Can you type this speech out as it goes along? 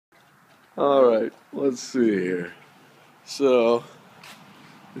Alright, let's see here. So,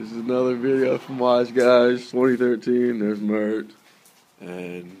 this is another video from Wise Guys 2013. There's Mert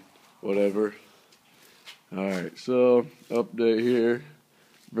and whatever. Alright, so update here.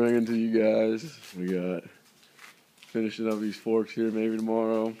 Bringing to you guys. We got finishing up these forks here maybe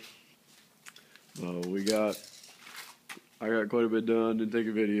tomorrow. I got quite a bit done. Didn't take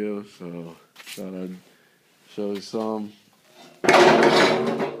a video, so thought I'd show you some.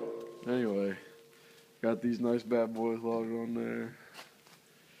 Anyway, got these nice bad boys logged on there.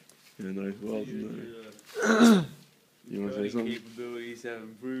 And nice welds in there. You want to say something? Capabilities have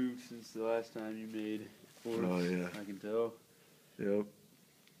improved since the last time you made forks. Oh yeah, I can tell. yep.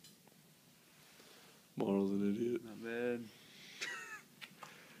 Marl's an idiot. Not bad.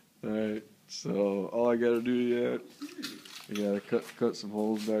 Alright, so all I gotta do yet, I gotta cut some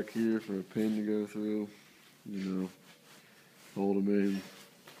holes back here for a pin to go through, you know, hold them in,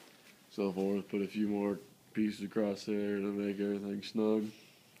 so forth. Put a few more pieces across there to make everything snug,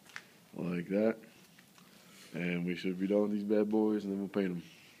 like that. And we should be done with these bad boys, and then we'll paint them.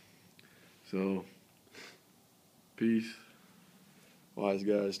 So, peace. Wise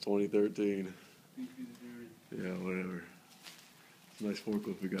Guys 2013. Yeah, whatever. Nice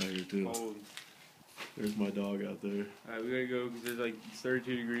forklift we got here too. Cold. There's my dog out there. Alright, we gotta go because there's like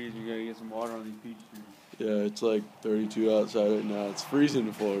 32 degrees. We gotta get some water on these peach trees. Yeah, it's like 32 outside right now. It's freezing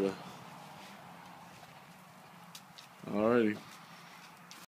in Florida. Alrighty.